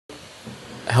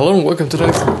Hello and welcome to the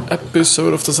next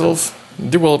episode of the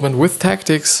Self-Development with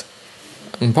Tactics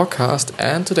podcast.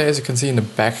 And today, as you can see in the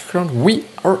background, we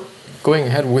are going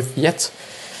ahead with yet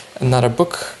another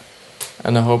book.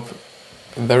 And I hope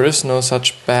there is no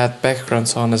such bad background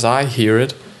sound as I hear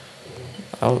it.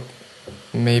 I'll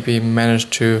maybe manage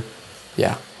to,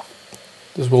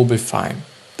 this will be fine.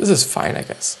 This is fine, I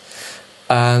guess.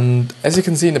 And as you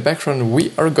can see in the background,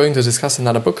 we are going to discuss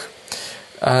another book.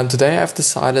 And today I've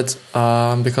decided,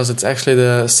 because it's actually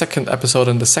the second episode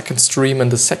and the second stream and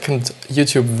the second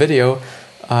YouTube video,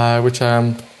 which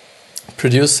I'm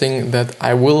producing, that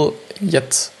I will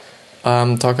yet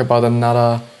talk about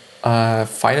another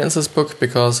finances book,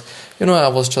 because, I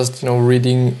was just,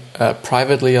 reading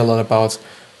privately a lot about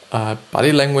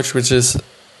body language, which is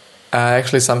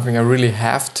actually something I really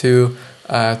have to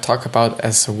talk about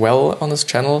as well on this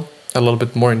channel, a little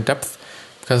bit more in depth.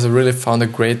 Because I really found a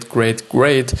great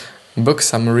book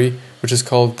summary, which is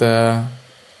called the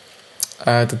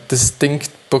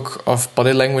Distinct Book of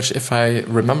Body Language, if I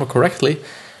remember correctly.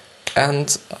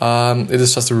 And it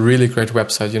is just a really great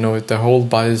website. The whole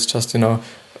body is just,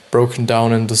 broken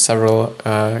down into several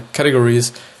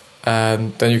categories.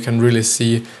 And then you can really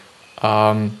see,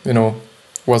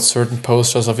 what certain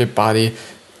postures of your body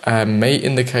may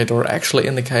indicate or actually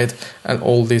indicate, and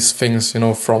all these things,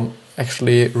 from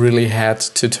actually really head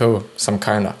to toe, some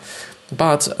kind of.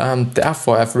 But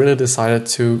therefore, I've really decided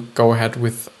to go ahead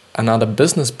with another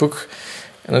business book.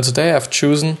 And today I've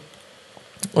chosen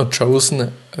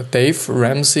Dave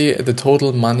Ramsey, The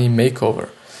Total Money Makeover.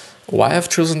 Why I've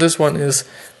chosen this one is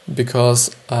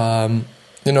because, I've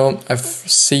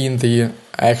seen I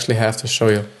actually have to show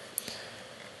you.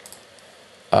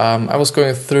 I was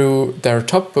going through their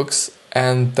top books,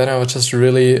 and then I was just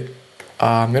really,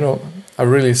 I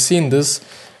really seen this,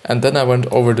 and then I went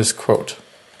over this quote.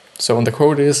 So, and the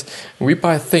quote is, "We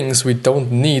buy things we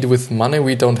don't need with money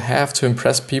we don't have to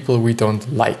impress people we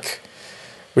don't like."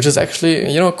 Which is actually,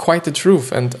 quite the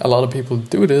truth, and a lot of people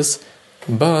do this.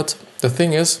 But the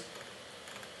thing is,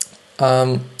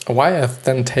 why I've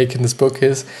then taken this book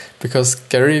is because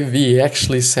Gary Vee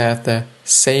actually said the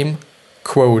same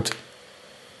quote.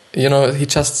 He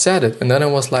just said it, and then I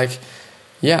was like,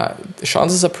 yeah, the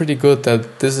chances are pretty good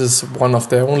that this is one of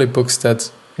the only books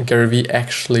that Gary Vee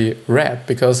actually read,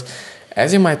 because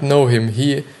as you might know him,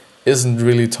 he isn't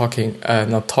really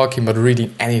but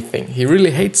reading anything. He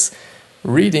really hates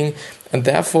reading, and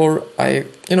therefore I,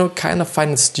 kind of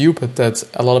find it stupid that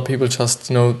a lot of people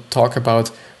just, talk about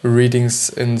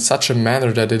readings in such a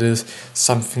manner that it is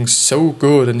something so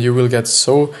good and you will get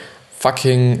so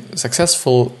fucking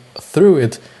successful through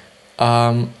it.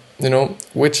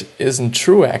 Which isn't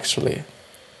true actually.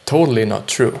 Totally not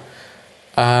true.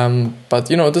 But,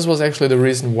 this was actually the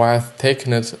reason why I've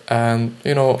taken it. And,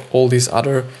 all these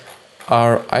other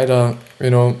are either,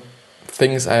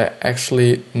 things I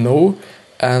actually know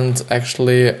and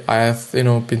actually I've,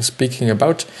 been speaking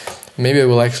about. Maybe I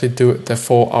will actually do the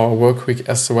 4-hour work week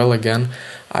as well again.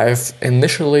 I've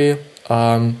initially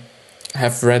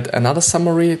have read another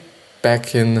summary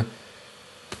back in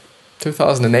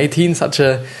 2018,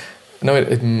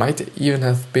 it might even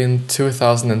have been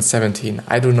 2017.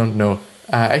 I do not know.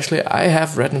 Actually, I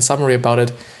have read a summary about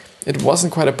it. It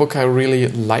wasn't quite a book I really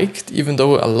liked, even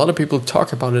though a lot of people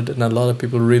talk about it, and a lot of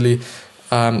people really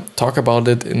talk about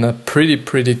it in a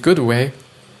pretty good way,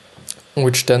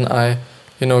 which then I,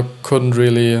 couldn't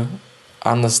really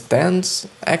understand,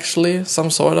 actually, some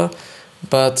sort of.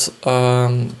 But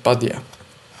yeah,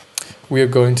 we are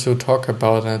going to talk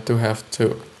about it. I do have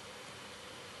to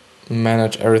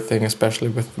manage everything, especially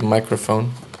with the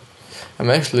microphone.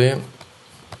 Maybe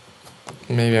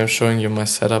I'm showing you my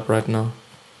setup right now.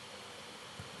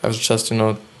 I was just,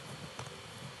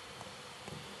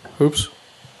 oops.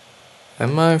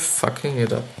 Am I fucking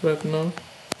it up right now?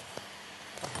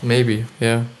 Maybe,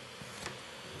 yeah.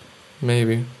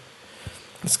 Maybe.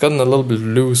 It's gotten a little bit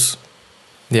loose.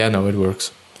 Yeah, no, it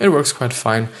works. It works quite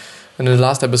fine. And in the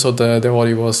last episode, the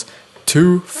audio was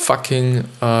too fucking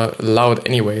loud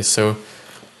anyway, so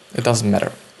it doesn't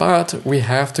matter. But we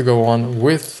have to go on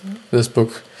with this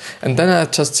book. And then I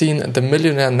just seen The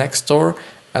Millionaire Next Door,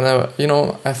 and I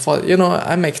thought,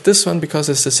 I make this one because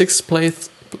it's the sixth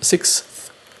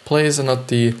place and not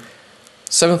the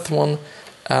seventh one.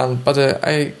 But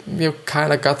I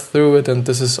kind of got through it, and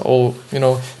this is all,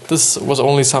 this was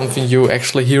only something you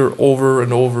actually hear over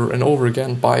and over and over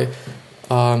again by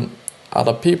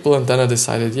other people. And then I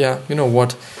decided,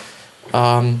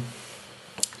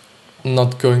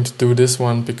 not going to do this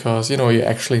one because, you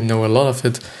actually know a lot of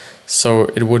it. So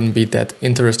it wouldn't be that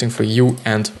interesting for you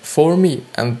and for me.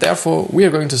 And therefore, we are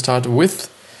going to start with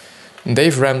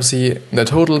Dave Ramsey, The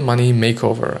Total Money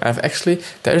Makeover.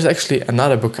 There's actually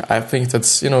another book I think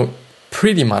that's,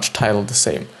 pretty much titled the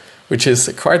same, which is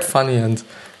quite funny, and,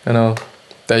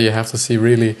 there you have to see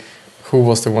really who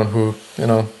was the one who,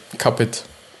 copied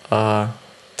the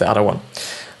other one.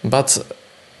 But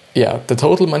yeah, The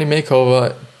Total Money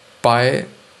Makeover by...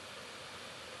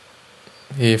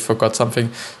 He forgot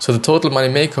something. So The Total Money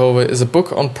Makeover is a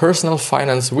book on personal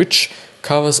finance which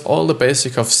covers all the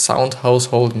basics of sound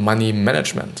household money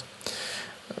management.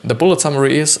 The bullet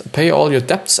summary is: pay all your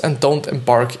debts and don't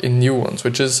embark in new ones,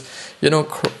 which is,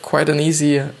 quite an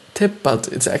easy tip, but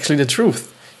it's actually the truth.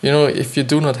 If you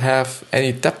do not have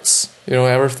any debts,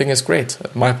 everything is great,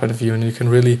 at my point of view, and you can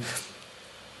really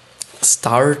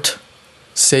start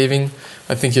saving.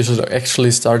 I think you should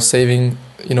actually start saving,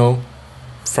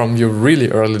 from your really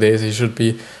early days. You should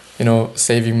be,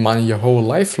 saving money your whole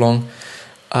life long.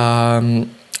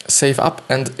 Save up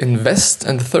and invest.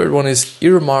 And the third one is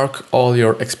earmark all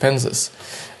your expenses.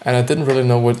 And I didn't really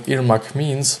know what earmark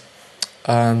means,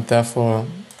 and therefore,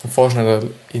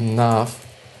 unfortunately enough,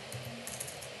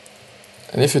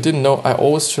 and if you didn't know, I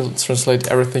always translate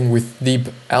everything with deep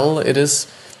L.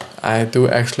 I do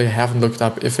actually haven't looked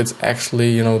up if it's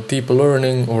actually, deep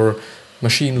learning or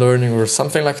machine learning or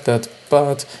something like that,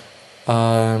 but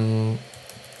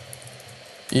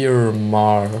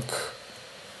earmark.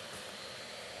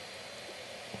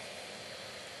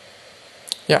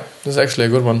 Yeah, this is actually a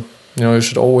good one. You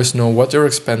should always know what your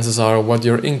expenses are, what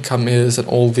your income is, and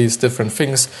all these different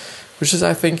things, which is,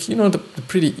 I think, the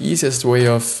pretty easiest way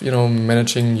of,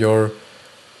 managing your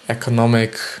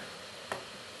economic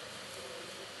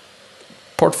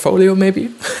portfolio,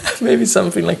 maybe. Maybe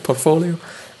something like portfolio.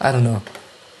 I don't know.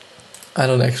 I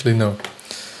don't actually know.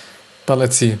 But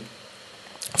let's see.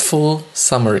 Full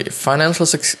summary. Financial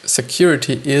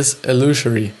security is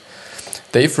illusory.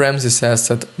 Dave Ramsey says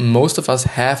that most of us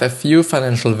have a few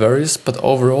financial worries, but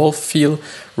overall feel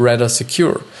rather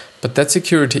secure. But that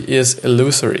security is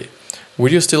illusory.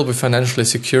 Would you still be financially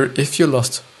secure if you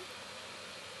lost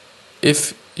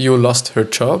her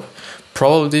job?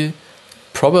 Probably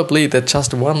that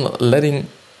just one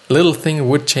little thing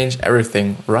would change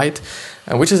everything, right?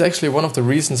 And which is actually one of the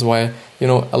reasons why,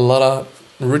 a lot of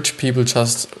rich people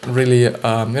just really,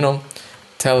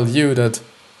 tell you that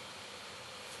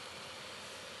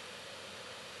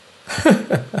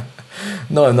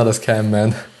no, I'm not a scam,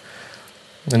 man.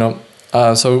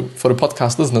 So for the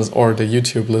podcast listeners or the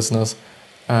YouTube listeners,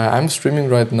 I'm streaming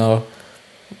right now,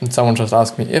 and someone just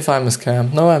asked me if I'm a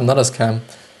scam. No, I'm not a scam.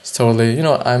 It's totally,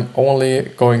 I'm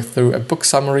only going through a book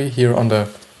summary here on the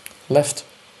left,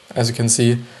 as you can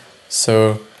see.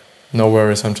 So no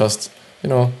worries. I'm just,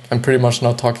 I'm pretty much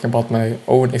not talking about my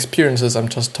own experiences. I'm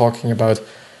just talking about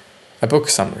a book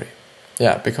summary.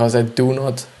 Yeah, because I do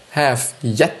not have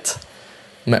yet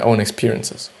my own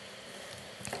experiences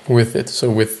with it. So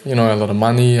with, a lot of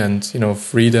money and,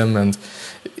 freedom and,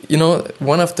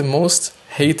 one of the most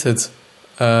hated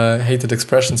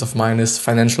expressions of mine is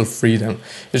financial freedom.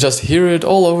 You just hear it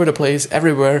all over the place,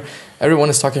 everywhere. Everyone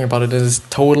is talking about it. It is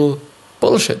total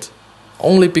bullshit.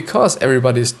 Only because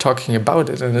everybody is talking about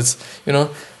it. And it's,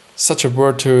 such a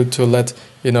word to let,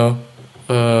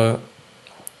 to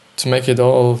make it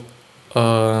all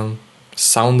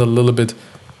sound a little bit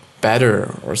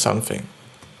better or something.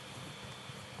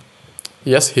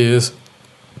 Yes, he is.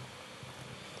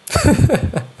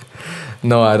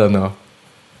 No, I don't know.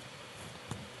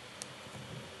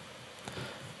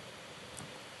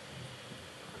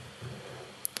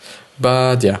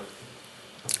 But yeah.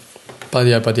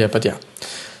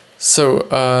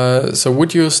 So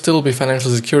would you still be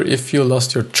financially secure if you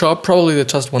lost your job? Probably that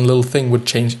just one little thing would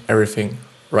change everything,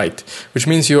 right? Which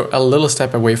means you're a little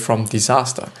step away from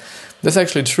disaster. That's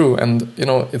actually true, and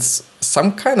it's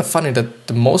some kind of funny that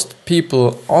the most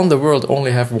people on the world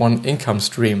only have one income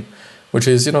stream, which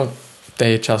is,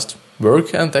 they just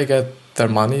work and they get their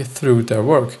money through their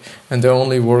work, and they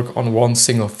only work on one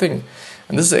single thing.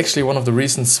 And this is actually one of the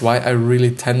reasons why I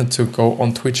really tended to go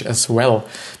on Twitch as well.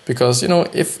 Because,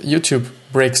 if YouTube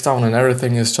breaks down and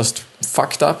everything is just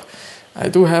fucked up, I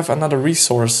do have another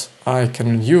resource I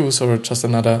can use, or just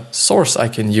another source I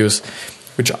can use,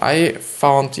 which I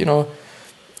found,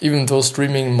 even though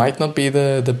streaming might not be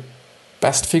the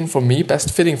best fitting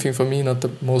thing for me, not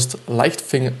the most liked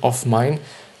thing of mine,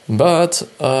 but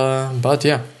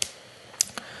yeah.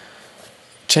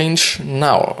 Change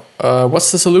now.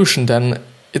 What's the solution then?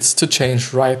 It's to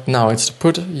change right now. It's to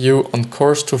put you on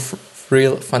course to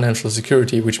real financial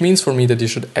security, which means for me that you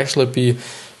should actually be,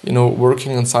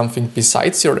 working on something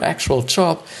besides your actual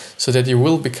job, so that you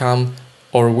will become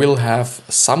or will have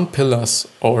some pillars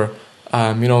or,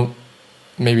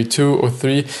 maybe 2 or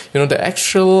 3. The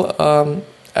actual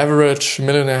average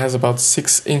millionaire has about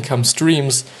 6 income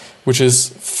streams, which is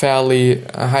fairly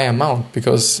a high amount,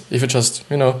 because if you just,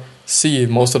 see,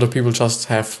 most of the people just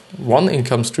have 1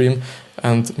 income stream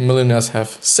and millionaires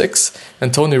have 6,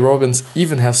 and Tony Robbins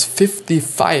even has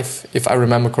 55, if I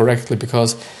remember correctly,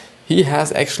 because he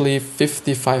has actually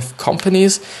 55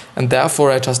 companies, and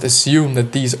therefore I just assume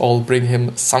that these all bring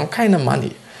him some kind of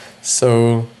money.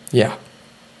 So yeah,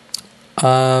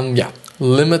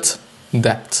 limit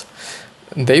debt.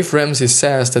 Dave Ramsey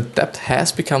says that debt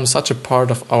has become such a part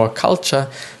of our culture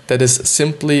that it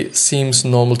simply seems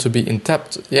normal to be in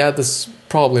debt. Yeah, that's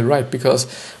probably right, because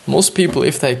most people,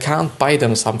 if they can't buy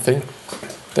them something,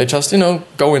 they just,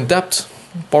 go in debt,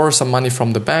 borrow some money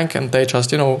from the bank, and they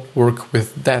just, work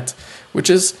with that, which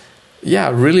is,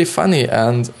 really funny.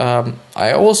 And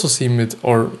I also see it,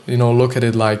 or, look at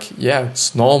it like,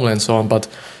 it's normal and so on, but,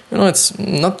 it's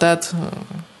not that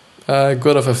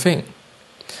good of a thing.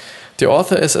 The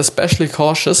author is especially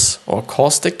cautious or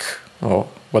caustic or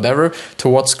whatever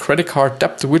towards credit card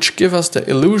debt, which give us the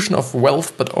illusion of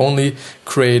wealth but only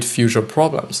create future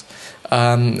problems.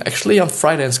 Actually, on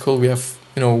Friday in school we have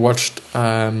watched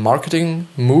a marketing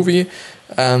movie,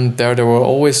 and there they were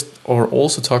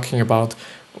also talking about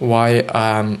why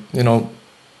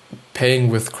paying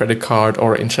with credit card,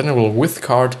 or in general with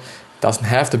card, doesn't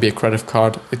have to be a credit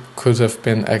card. It could have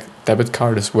been a debit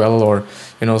card as well, or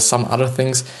some other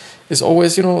things, is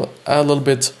always a little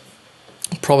bit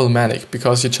problematic,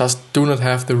 because you just do not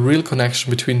have the real connection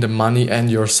between the money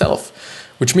and yourself,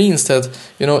 which means that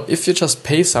if you just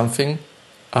pay something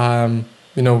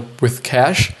with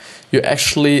cash, you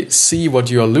actually see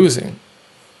what you are losing.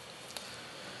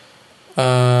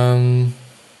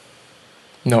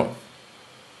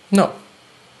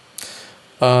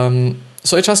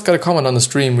 So I just got a comment on the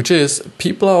stream, which is,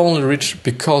 people are only rich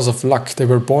because of luck. They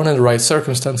were born in the right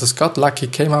circumstances, got lucky,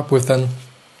 came up with an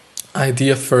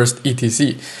idea first,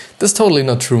 etc. That's totally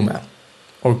not true, man.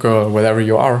 Or girl, whatever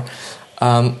you are.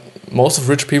 Most of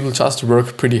rich people just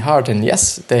work pretty hard, and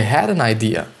yes, they had an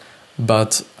idea.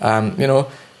 But,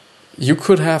 you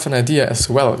could have an idea as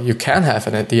well. You can have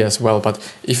an idea as well. But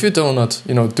if you do not,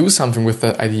 do something with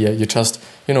that idea, you just,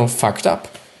 fucked up.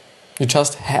 You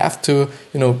just have to,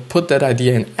 put that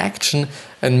idea in action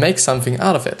and make something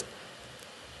out of it.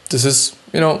 This is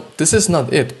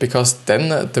not it, because then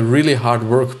the really hard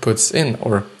work comes in.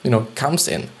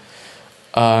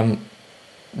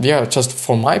 Just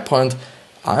for my point,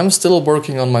 I'm still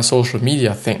working on my social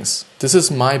media things. This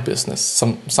is my business,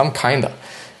 some kinda.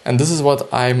 And this is what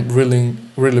I'm really,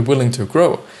 really willing to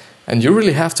grow. And you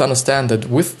really have to understand that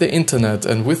with the internet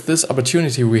and with this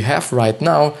opportunity we have right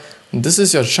now, this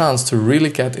is your chance to really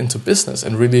get into business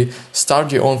and really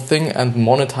start your own thing and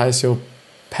monetize your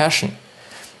passion.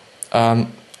 I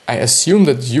assume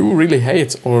that you really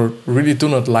hate or really do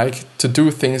not like to do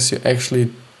things you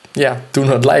actually, do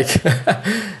not like.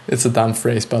 It's a dumb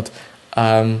phrase, but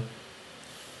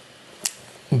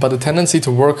the tendency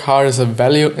to work hard is a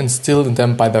value instilled in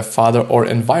them by their father or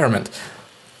environment.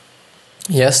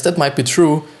 Yes, that might be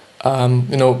true.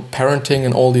 Parenting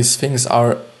and all these things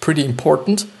are pretty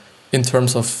important in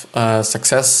terms of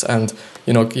success and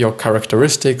your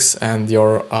characteristics and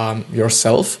your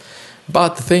yourself.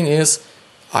 But the thing is,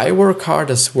 I work hard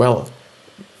as well.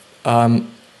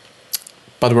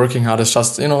 But working hard is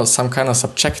just some kind of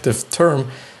subjective term.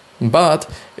 But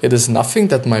it is nothing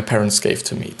that my parents gave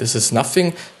to me. This is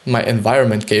nothing my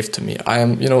environment gave to me. I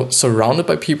am surrounded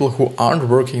by people who aren't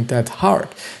working that hard.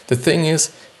 The thing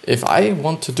is, if I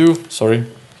want to do,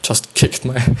 just kicked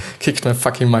my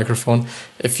fucking microphone.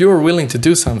 If you're willing to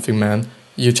do something, man,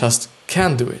 you just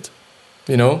can do it.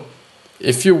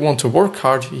 If you want to work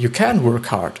hard, you can work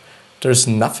hard. There's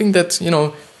nothing that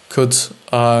could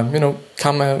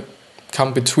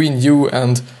come between you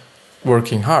and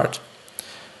working hard.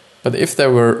 But if they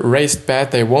were raised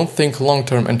bad, they won't think long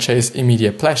term and chase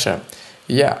immediate pleasure.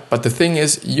 Yeah, but the thing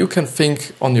is, you can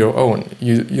think on your own.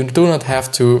 You do not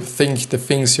have to think the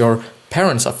things your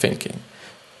parents are thinking.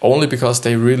 Only because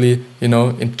they really,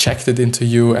 injected into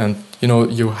you, and,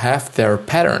 you have their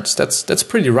patterns. That's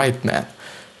pretty right, man.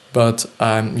 But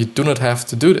you do not have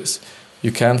to do this.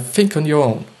 You can think on your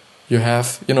own. You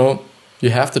have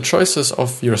the choices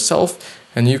of yourself,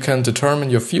 and you can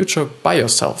determine your future by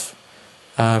yourself.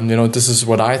 This is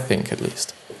what I think, at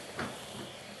least.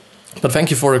 But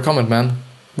thank you for your comment, man.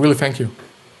 Really thank you.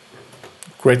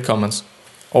 Great comments.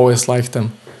 Always like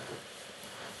them.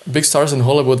 Big stars in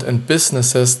Hollywood and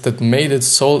businesses that made it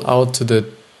sold out to the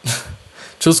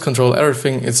choose control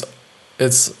everything. It's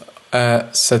a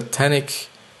satanic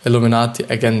Illuminati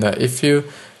agenda. If you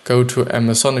go to a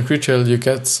Masonic ritual, you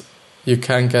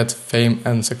can get fame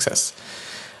and success.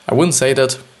 I wouldn't say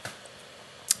that.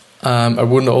 I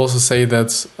wouldn't also say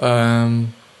that.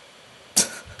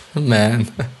 Man,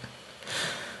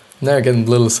 now I'm getting a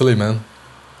little silly, man.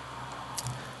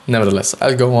 Nevertheless,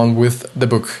 I'll go on with the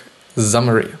book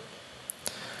summary.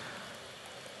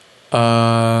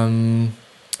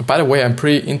 By the way, I'm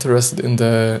pretty interested in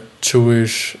the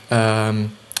Jewish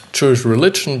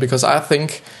religion, because I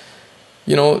think,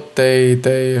 it's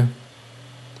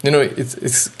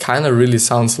kind of really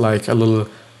sounds like a little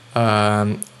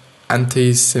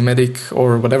anti-Semitic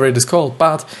or whatever it is called,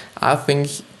 but I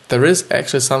think there is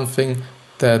actually something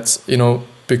that,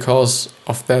 because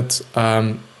of that,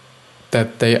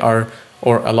 that they are,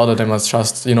 or a lot of them are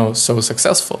just, so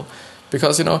successful.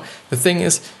 Because, the thing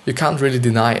is, you can't really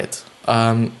deny it.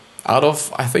 Out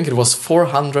of, I think it was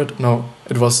 400, no,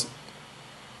 it was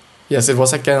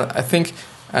again, I think,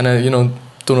 and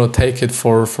do not take it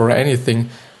for anything,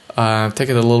 take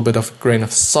it a little bit of a grain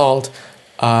of salt.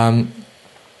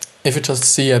 If you just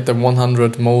see at the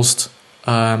 100 most,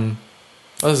 what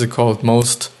is it called,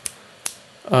 most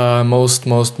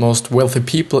wealthy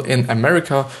people in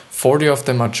America, 40 of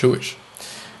them are Jewish.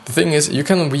 The thing is, you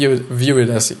can view it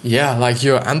as, like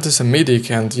you're anti-Semitic,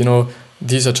 and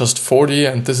these are just 40,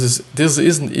 and this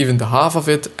isn't even the half of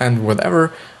it, and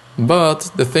whatever. But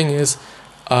the thing is,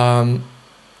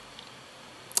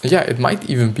 it might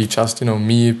even be just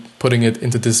me putting it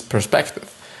into this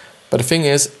perspective. But the thing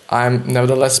is, I'm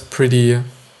nevertheless pretty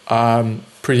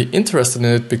interested in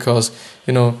it, because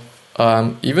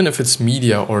even if it's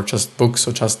media or just books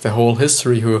or just the whole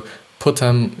history who put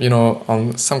them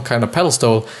on some kind of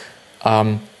pedestal,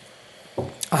 I'm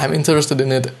interested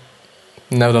in it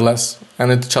nevertheless,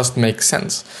 and it just makes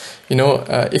sense.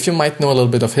 If you might know a little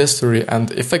bit of history,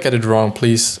 and if I get it wrong,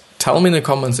 please tell me in the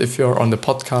comments if you're on the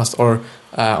podcast or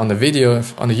on the video,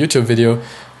 on the YouTube video,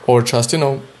 or just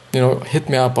hit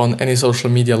me up on any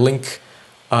social media link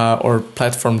or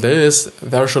platform there is.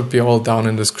 There should be all down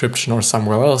in the description or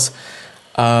somewhere else.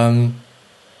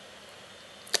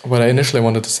 What I initially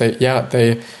wanted to say,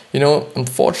 they,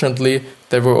 unfortunately,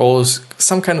 they were always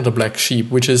some kind of the black sheep,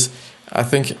 which is, I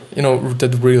think,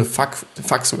 that really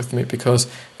fucks with me, because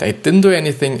they didn't do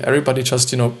anything. Everybody just,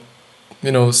 said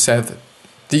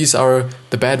these are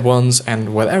the bad ones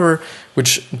and whatever,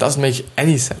 which doesn't make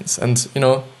any sense. And,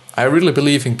 I really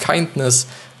believe in kindness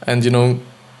and,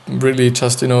 really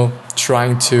just,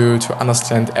 trying to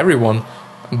understand everyone.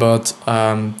 But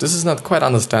this is not quite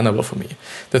understandable for me.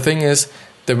 The thing is,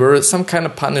 they were some kind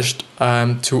of punished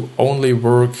to only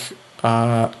work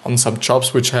on some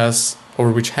jobs which have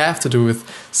to do with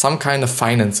some kind of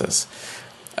finances,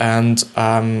 and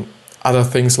other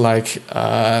things like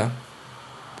I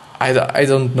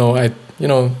don't know.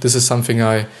 This is something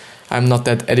I'm not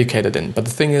that educated in. But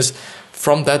the thing is,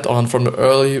 from that on, from the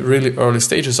really early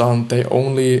stages on,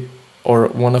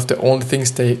 one of the only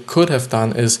things they could have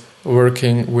done is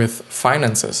working with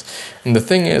finances. And the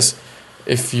thing is,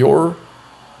 if your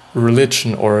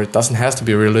religion, or it doesn't have to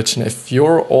be religion, if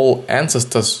your old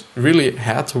ancestors really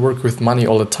had to work with money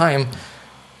all the time,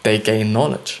 they gain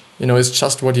knowledge. It's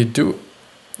just what you do.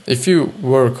 If you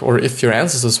work, or if your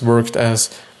ancestors worked as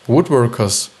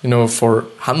woodworkers, for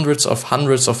hundreds of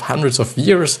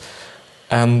years,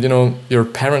 and your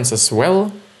parents as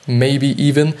well, maybe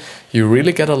even, you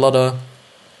really get a lot of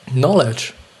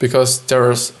knowledge, because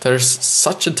there's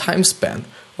such a time span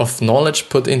of knowledge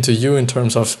put into you in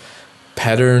terms of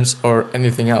patterns or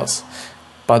anything else.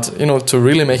 But to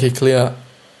really make it clear,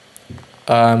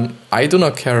 I do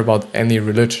not care about any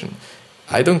religion.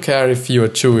 I don't care if you are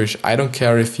Jewish. I don't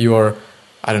care if you are,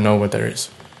 I don't know what there is,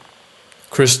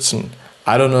 Christian.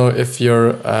 I don't know if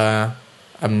you're a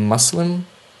Muslim.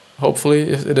 Hopefully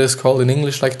it is called in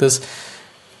English like this.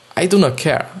 I do not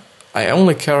care. I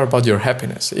only care about your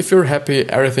happiness. If you're happy,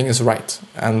 everything is right.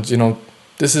 And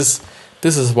this is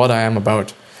what I am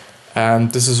about.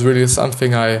 And this is really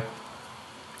something I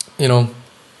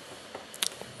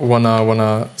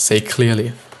wanna say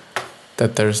clearly,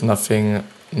 that there's nothing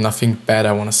bad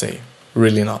I wanna say.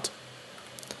 Really not.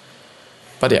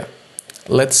 But yeah,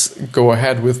 let's go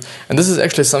ahead with, and this is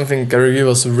actually something Gary Vee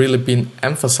has really been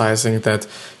emphasizing, that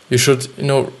you should,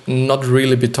 not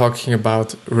really be talking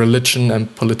about religion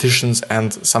and politicians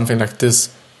and something like this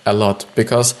a lot,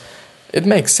 because it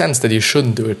makes sense that you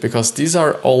shouldn't do it, because these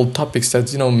are all topics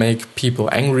that, make people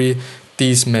angry.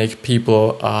 These make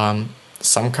people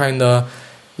some kind of,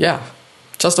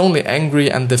 just only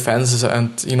angry and defensive,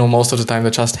 and, most of the time they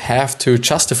just have to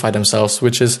justify themselves,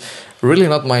 which is really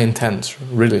not my intent,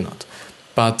 really not.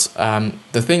 But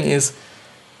the thing is,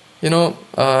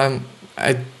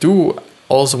 I do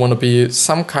also want to be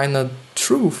some kind of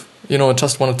truth,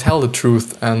 just want to tell the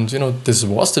truth, and this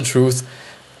was the truth.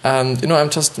 And I'm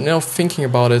just thinking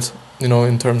about it,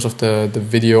 in terms of the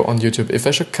video on YouTube, if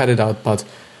I should cut it out, but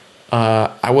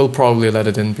I will probably let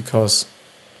it in because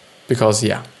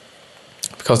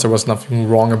there was nothing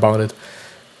wrong about it.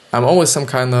 I'm always some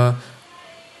kind of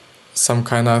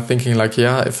thinking like,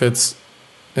 if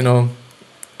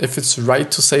it's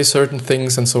right to say certain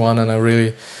things and so on, and I'm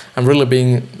really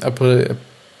being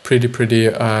pretty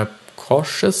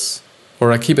cautious,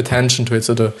 or I keep attention to it,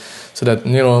 so that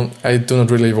I do not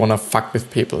really want to fuck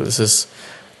with people. This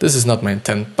is not my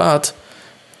intent, but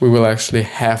we will actually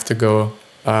have to go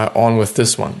on with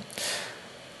this one.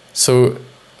 So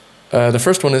the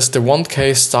first one is the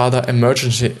 1K starter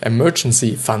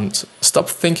emergency fund. Stop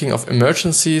thinking of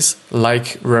emergencies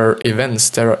like rare events.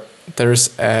 There's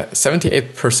a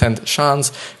 78%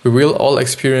 chance we will all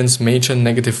experience major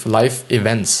negative life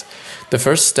events. The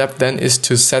first step then is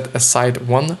to set aside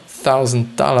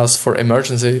 $1,000 for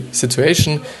emergency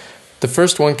situation. The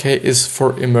first 1K is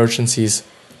for emergencies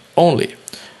only,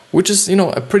 which is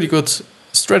a pretty good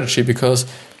strategy, because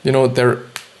there,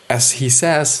 as he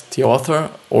says, the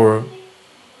author, or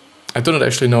I do not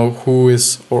actually know who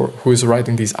is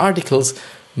writing these articles,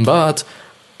 but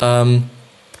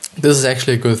this is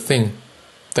actually a good thing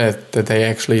that they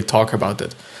actually talk about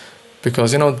it,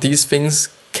 because these things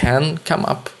can come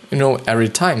up every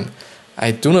time.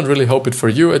 I do not really hope it for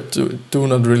you. I do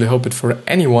not really hope it for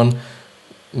anyone,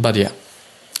 but yeah.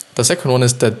 The second one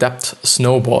is the debt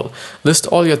snowball. List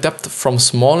all your debt from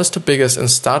smallest to biggest and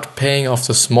start paying off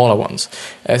the smaller ones.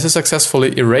 As you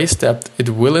successfully erase debt, it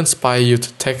will inspire you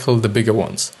to tackle the bigger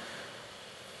ones.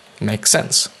 Makes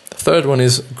sense. The third one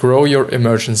is grow your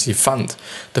emergency fund.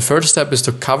 The first step is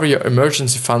to cover your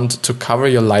emergency fund to cover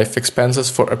your life expenses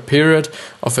for a period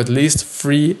of at least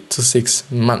 3 to 6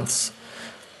 months.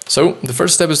 So the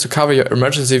first step is to cover your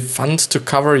emergency fund to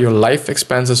cover your life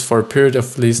expenses for a period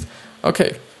of at least,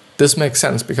 okay, this makes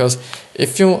sense, because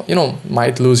if you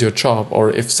might lose your job,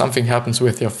 or if something happens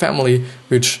with your family,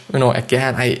 which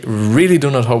again, I really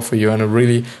do not hope for you, and I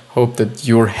really hope that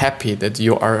you're happy, that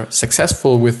you are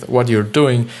successful with what you're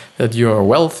doing, that you are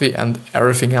wealthy and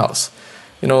everything else,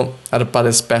 but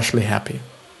especially happy.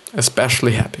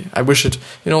 I wish it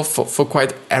for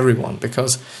quite everyone,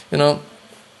 because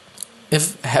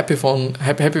if happy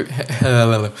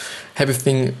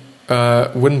thing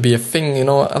wouldn't be a thing,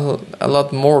 a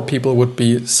lot more people would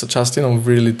be just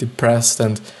really depressed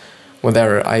and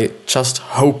whatever. I just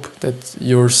hope that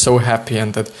you're so happy,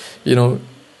 and that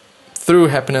through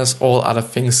happiness all other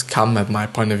things come, at my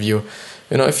point of view.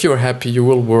 If you're happy, you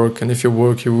will work, and if you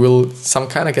work, you will some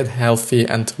kind of get healthy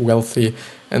and wealthy,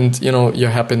 and your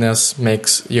happiness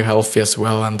makes you healthy as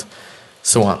well, and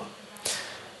so on.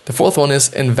 The fourth one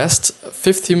is invest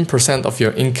 15% of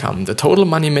your income. The Total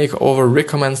Money Makeover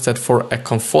recommends that for a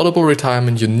comfortable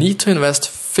retirement, you need to invest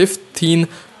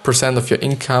 15% of your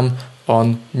income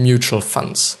on mutual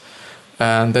funds.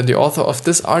 And then the author of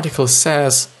this article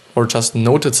says, or just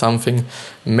noted something,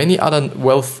 many other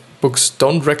wealth books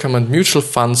don't recommend mutual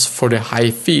funds for the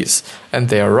high fees, and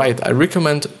they are right. I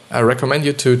recommend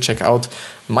you to check out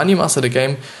Money Master the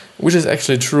Game, which is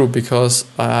actually true, because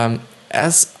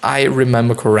as I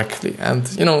remember correctly, and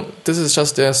this is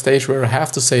just a stage where I have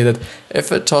to say that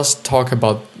if I just talk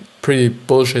about pretty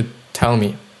bullshit, tell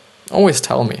me, always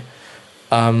tell me.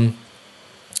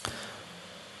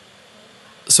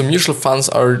 So mutual funds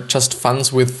are just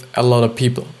funds with a lot of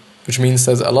people, which means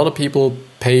that a lot of people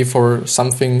pay for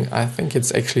something. I think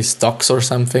it's actually stocks or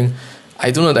something.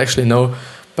 I do not actually know,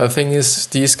 but the thing is,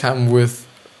 these come with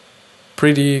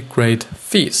pretty great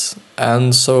fees.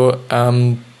 And so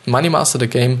Money Master the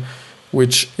Game,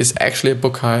 which is actually a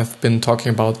book I've been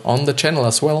talking about on the channel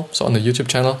as well, so on the YouTube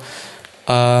channel.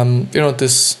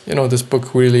 This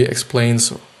book really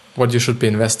explains what you should be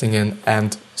investing in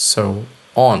and so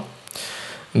on.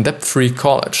 Debt-free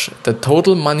college. The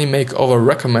Total Money Makeover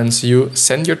recommends you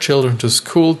send your children to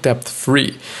school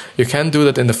debt-free. You can do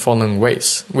that in the following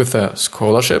ways: with a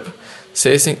scholarship,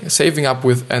 saving up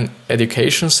with an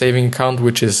education saving account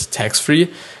which is tax-free,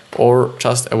 or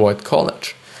just avoid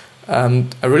college.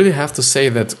 I really have to say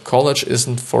that college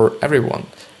isn't for everyone.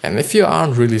 And if you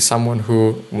aren't really someone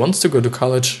who wants to go to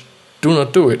college, do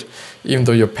not do it. Even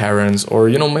though your parents, or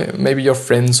maybe your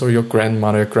friends, or your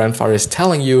grandmother, your grandfather is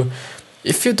telling you,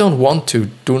 if you don't want to,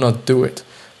 do not do it.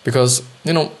 Because,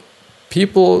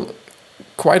 people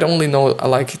quite only know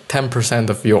like 10%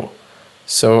 of you.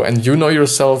 So, and you know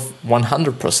yourself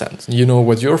 100%. You know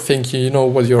what you're thinking, you know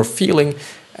what you're feeling,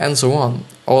 and so on.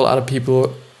 All other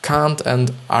people can't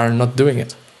and are not doing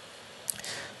it.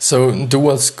 So do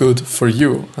what's good for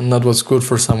you and not what's good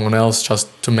for someone else just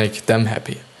to make them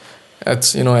happy. At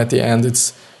the end,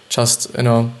 it's just,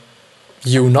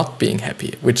 you not being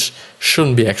happy, which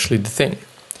shouldn't be actually the thing.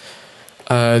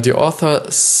 The author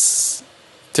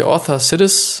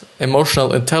cites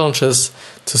emotional intelligence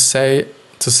to say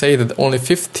that only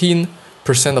 15%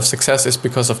 of success is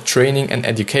because of training and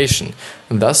education,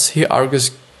 and thus he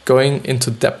argues going into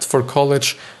debt for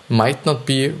college might not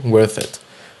be worth it.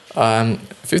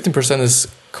 15% is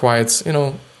quite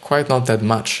not that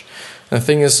much. And the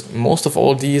thing is, most of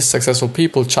all these successful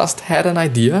people just had an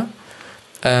idea,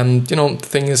 and the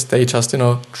thing is, they just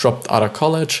dropped out of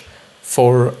college.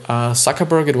 For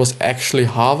Zuckerberg, it was actually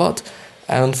Harvard,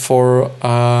 and for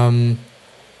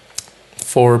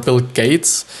Bill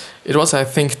Gates, it was, I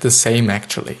think, the same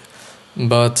actually.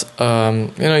 But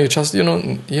you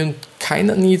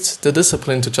kind of need the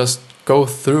discipline to just go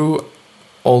through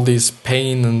all this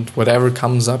pain and whatever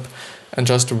comes up, and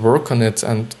just work on it,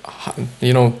 and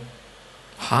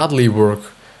hardly work.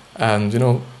 And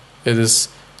it is,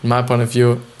 in my point of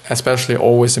view, especially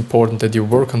always important that you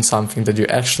work on something that you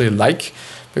actually like,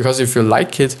 because if you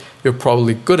like it, you're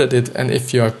probably good at it, and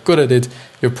if you are good at it,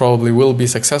 you probably will be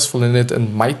successful in it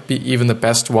and might be even the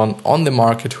best one on the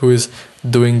market who is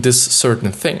doing this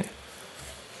certain thing.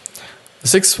 The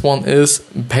sixth one is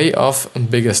pay off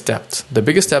biggest debt. The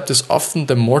biggest debt is often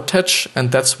the mortgage,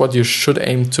 and that's what you should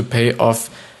aim to pay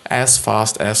off as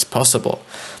fast as possible.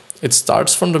 It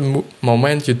starts from the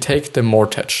moment you take the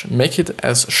mortgage. Make it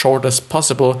as short as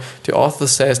possible. The author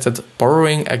says that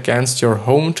borrowing against your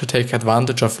home to take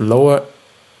advantage of lower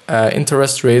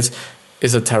interest rates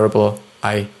is a terrible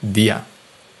idea.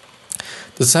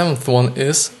 The seventh one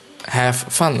is have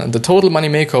fun. And the Total Money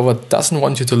Makeover doesn't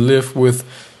want you to live with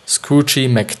Scroogey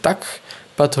McDuck,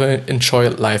 but to enjoy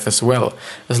life as well.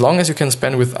 As long as you can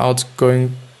spend without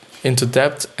going into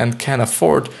debt and can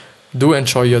afford, do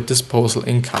enjoy your disposable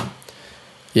income.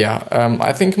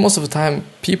 I think most of the time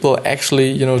people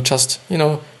actually,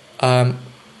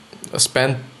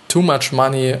 spend too much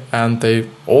money, and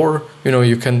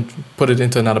you can put it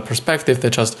into another perspective, they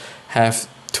just have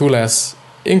too less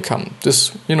income.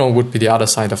 This, would be the other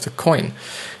side of the coin.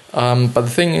 But the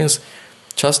thing is,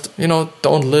 just,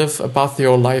 don't live above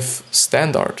your life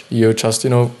standard. You just,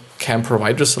 can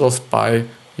provide yourself by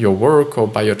your work or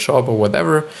by your job or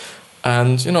whatever.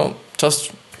 And,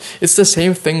 it's the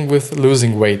same thing with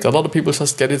losing weight. A lot of people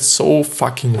just get it so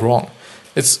fucking wrong.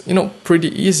 It's, pretty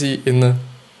easy in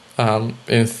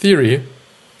theory,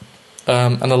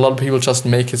 and a lot of people just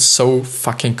make it so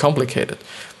fucking complicated.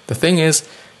 The thing is,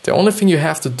 the only thing you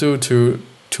have to do to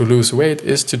lose weight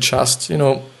is to just,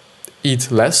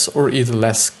 eat less or eat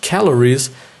less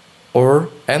calories, or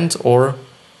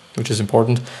which is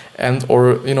important,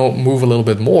 move a little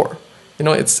bit more.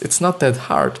 It's not that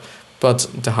hard. But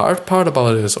the hard part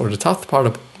about it is, or the tough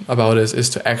part about it is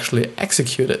to actually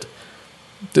execute it.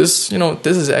 This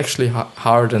is actually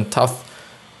hard and tough,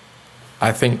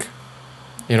 I think.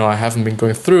 I haven't been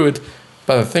going through it,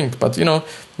 but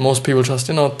most people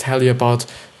just, tell you about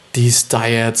these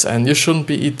diets, and you shouldn't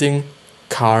be eating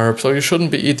carbs, or you shouldn't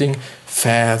be eating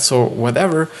fats, or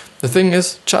whatever. The thing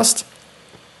is, just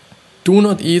do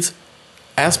not eat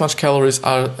as much calories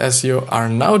as you are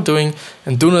now doing,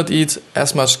 and do not eat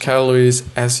as much calories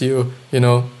as you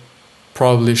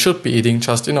probably should be eating,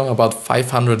 just about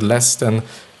 500 less than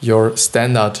your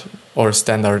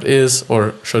standard is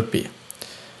or should be.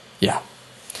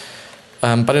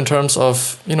 But in terms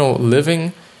of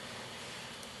living,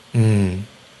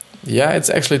 it's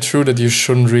actually true that you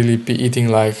shouldn't really be eating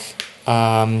like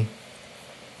why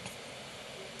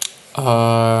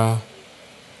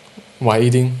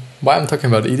I'm talking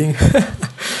about eating.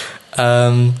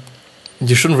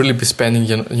 You shouldn't really be spending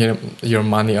your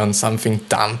money on something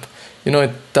dumb.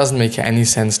 It doesn't make any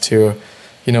sense to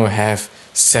have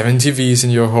 7 TVs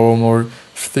in your home or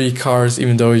 3 cars,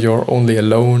 even though you're only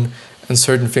alone, and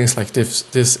certain things like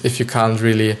this if you can't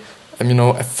really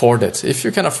afford it. If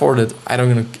you can afford it, I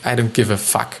don't give a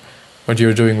fuck what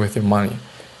you're doing with your money.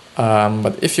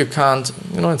 But if you can't,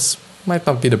 it might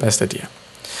not be the best idea.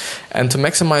 And to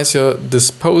maximize your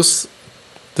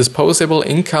disposable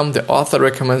income, the author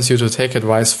recommends you to take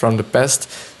advice from the best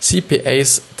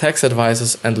CPAs, tax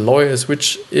advisors, and lawyers,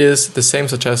 which is the same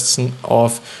suggestion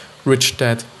of Rich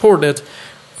Dad, Poor Dad,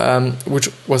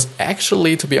 which was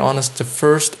actually, to be honest, the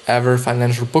first ever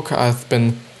financial book I've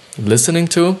been listening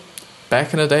to.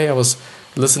 Back in the day, I was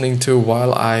listening to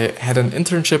while I had an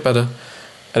internship at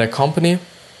a company,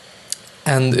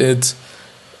 and the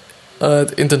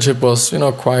internship was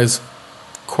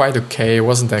quite okay. It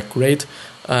wasn't that great,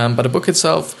 but the book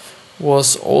itself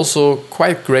was also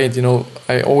quite great. You know,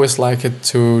 I always like it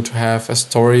to have a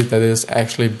story that is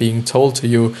actually being told to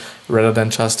you rather than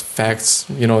just facts,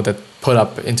 you know, that put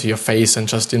up into your face and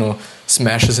just, you know,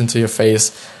 smashes into your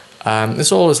face.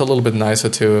 It's always a little bit nicer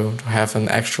to have an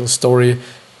actual story,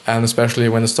 and especially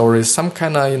when the story is some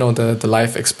kind of, you know, the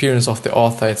life experience of the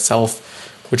author itself,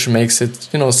 which makes it,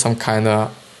 you know, some kind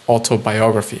of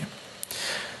autobiography.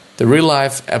 The real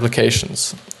life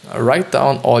applications. Write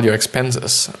down all your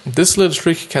expenses. This little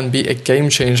trick can be a game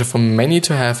changer for many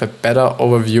to have a better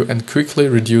overview and quickly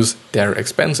reduce their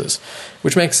expenses.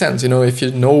 Which makes sense, you know, if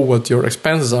you know what your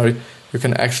expenses are, you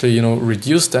can actually, you know,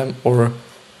 reduce them or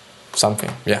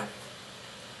something, yeah.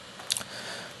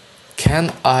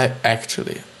 Can I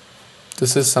actually?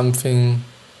 This is something...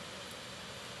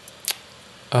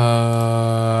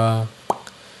 can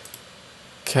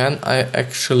I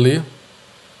actually...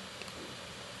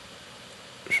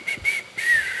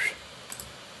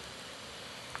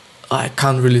 I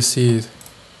can't really see it.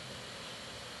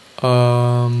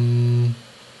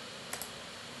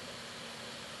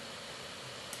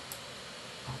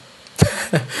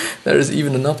 There is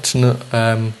even an option,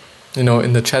 you know,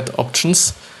 in the chat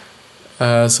options,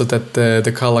 so that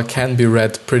the color can be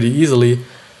read pretty easily.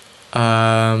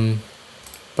 But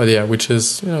yeah, which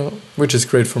is, you know, which is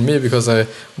great for me because I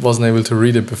wasn't able to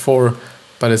read it before.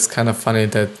 But it's kind of funny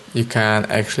that you can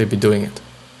actually be doing it.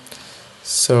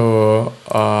 So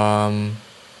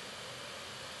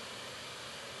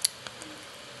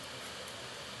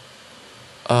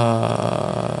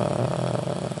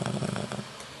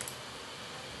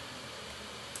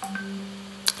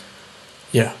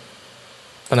yeah,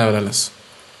 but nevertheless,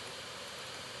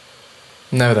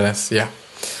 yeah.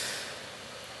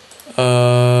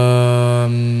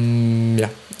 Yeah,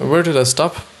 where did I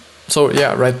stop? So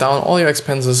yeah, write down all your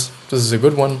expenses. This is a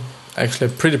good one, actually a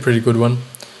pretty good one.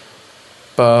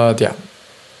 But yeah,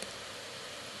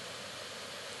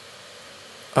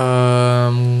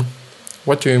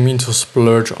 what do you mean to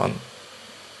splurge on?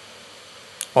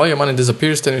 All your money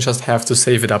disappears, then you just have to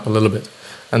save it up a little bit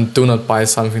and do not buy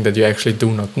something that you actually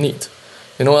do not need.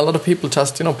 You know, a lot of people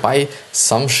just, you know, buy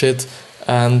some shit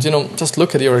and, you know, just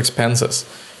look at your expenses.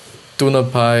 Do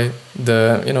not buy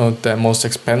the, you know, the most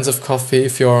expensive coffee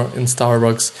if you're in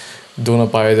Starbucks. Do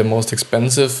not buy the most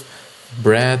expensive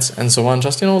bread and so on.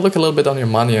 Just, you know, look a little bit on your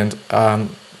money and on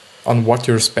what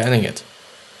you're spending it.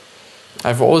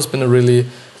 I've always been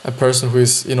a person who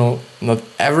is, you know, not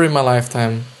ever in my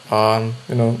lifetime,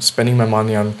 you know, spending my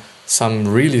money on some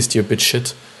really stupid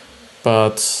shit.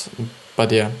 But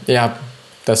yeah,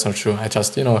 that's not true. I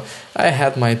just, you know, I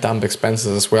had my dumb expenses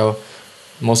as well.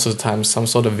 Most of the time, some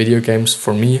sort of video games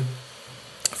for me.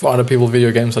 For other people,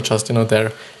 video games are just, you know,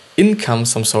 their income,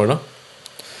 some sort of.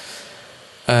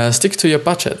 Stick to your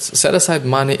budgets. Set aside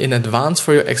money in advance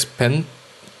for your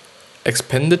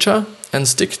expenditure and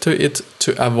stick to it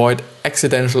to avoid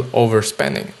accidental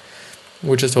overspending,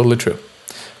 which is totally true.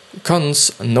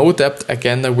 Cons: no debt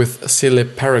agenda with silly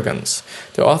paragons.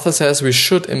 The author says we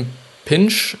should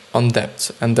impinge on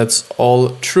debt, and that's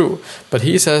all true. But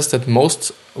he says that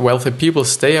most wealthy people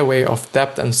stay away of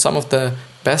debt, and some of the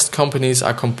best companies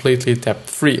are completely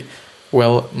debt-free.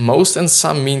 Well, most and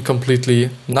some mean completely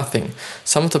nothing.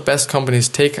 Some of the best companies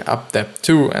take up debt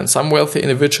too, and some wealthy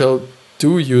individuals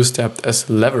do use debt as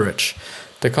leverage.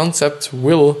 The concept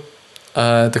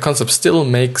still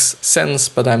makes sense,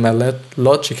 but I'm a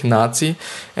logic Nazi,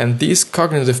 and these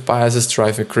cognitive biases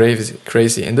drive me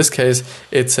crazy. In this case,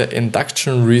 it's an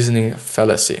induction reasoning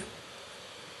fallacy.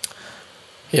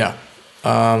 Yeah,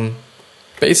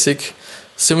 basic.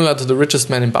 Similar to The Richest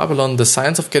Man in Babylon, The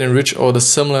Science of Getting Rich, or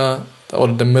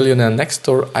The Millionaire Next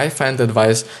Door, I find the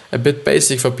advice a bit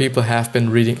basic for people who have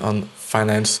been reading on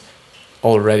finance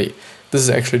already. This is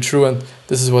actually true, and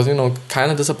this is what, you know, kind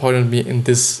of disappointed me in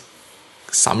this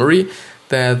summary,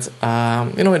 that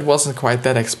you know, it wasn't quite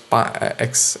that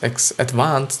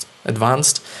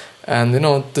advanced, and, you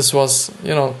know, this was,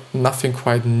 you know, nothing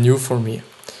quite new for me.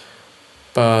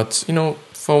 But, you know,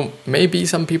 for maybe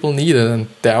some people need it, and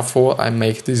therefore I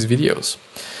make these videos.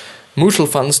 Mutual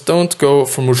funds, don't go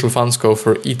for mutual funds, go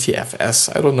for ETFs.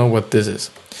 I don't know what this is.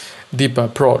 Deeper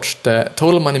approach. The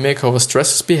Total Money Makeover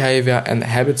stresses behavior and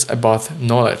habits above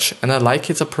knowledge, and I like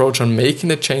its approach on making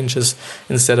the changes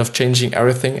instead of changing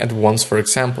everything at once. For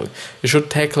example, you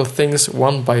should tackle things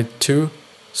one by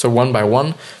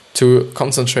one to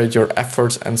concentrate your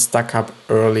efforts and stack up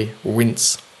early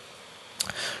wins.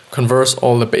 Converse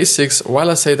all the basics. While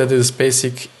I say that it is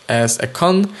basic as a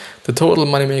con, the Total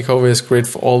Money Makeover is great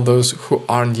for all those who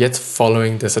aren't yet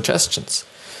following the suggestions.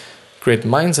 great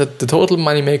mindset. The Total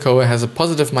Money Makeover has a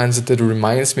positive mindset that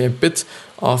reminds me a bit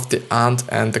of the ant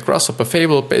and the grasshopper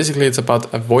fable. Basically, it's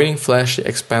about avoiding flashy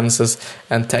expenses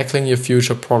and tackling your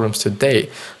future problems today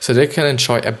so they can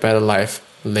enjoy a better life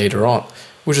later on,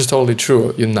 which is totally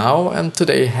true. You now and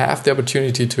today have the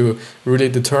opportunity to really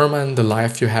determine the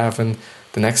life you have in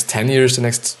the next 10 years, the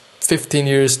next 15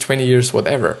 years, 20 years,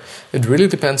 whatever. It really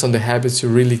depends on the habits you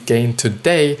really gain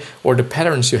today, or the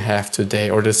patterns you have today,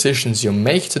 or decisions you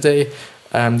make today,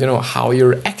 how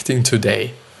you're acting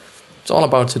today. It's all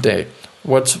about today.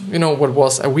 What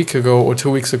was a week ago or 2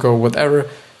 weeks ago, whatever,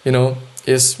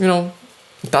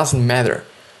 doesn't matter.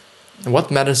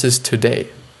 What matters is today.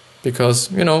 Because,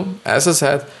 as I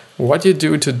said, what you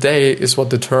do today is what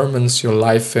determines your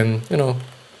life in,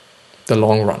 the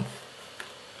long run.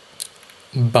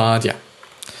 But yeah.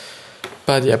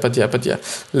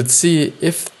 Let's see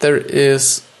if there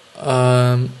is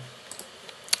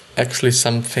actually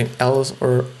something else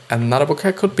or another book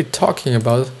I could be talking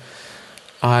about.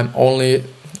 I'm only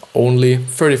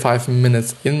 35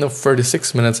 minutes in, or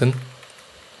 36 minutes in.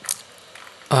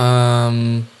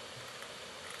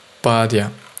 But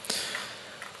yeah.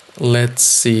 Let's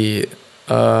see.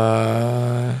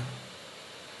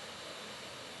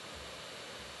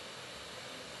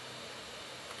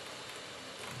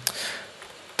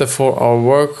 The 4-hour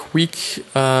work week.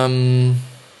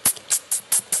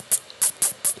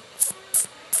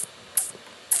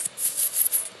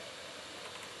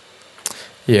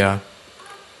 Yeah.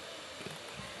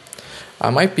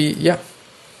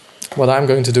 What I'm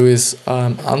going to do is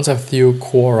answer a few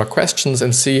Quora questions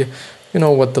and see,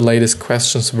 what the latest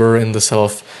questions were in the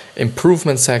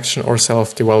self-improvement section or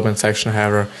self-development section,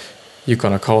 however you're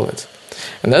gonna call it.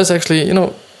 And that is actually,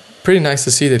 pretty nice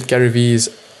to see that Gary Vee is,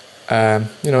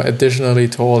 additionally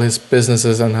to all his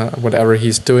businesses and whatever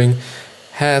he's doing,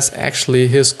 has actually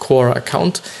his Quora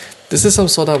account. This is some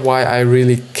sort of why I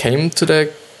really came to the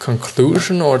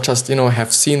conclusion, or just,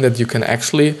 have seen that you can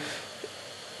actually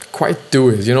quite do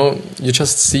it. You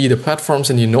just see the platforms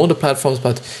and the platforms,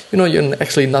 but you're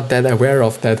actually not that aware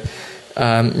of that.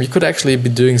 You could actually be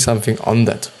doing something on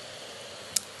that.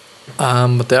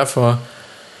 But therefore,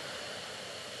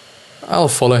 I'll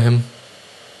follow him.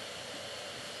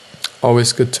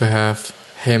 Always good to have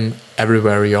him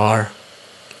everywhere you are.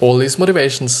 All these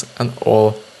motivations and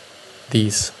all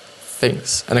these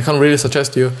things. And I can really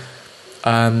suggest you,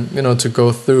 to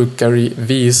go through Gary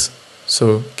Vee's,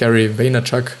 so Gary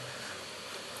Vaynerchuk.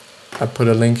 I put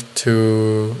a link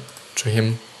to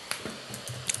him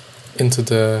into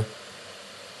the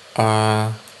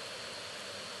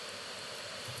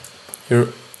here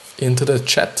into the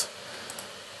chat,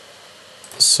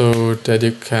 so that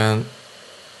you can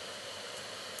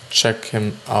check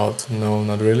him out. No,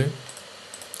 not really.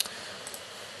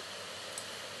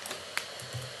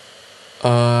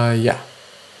 Yeah.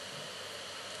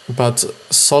 But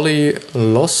Solly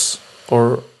Loss,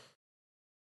 or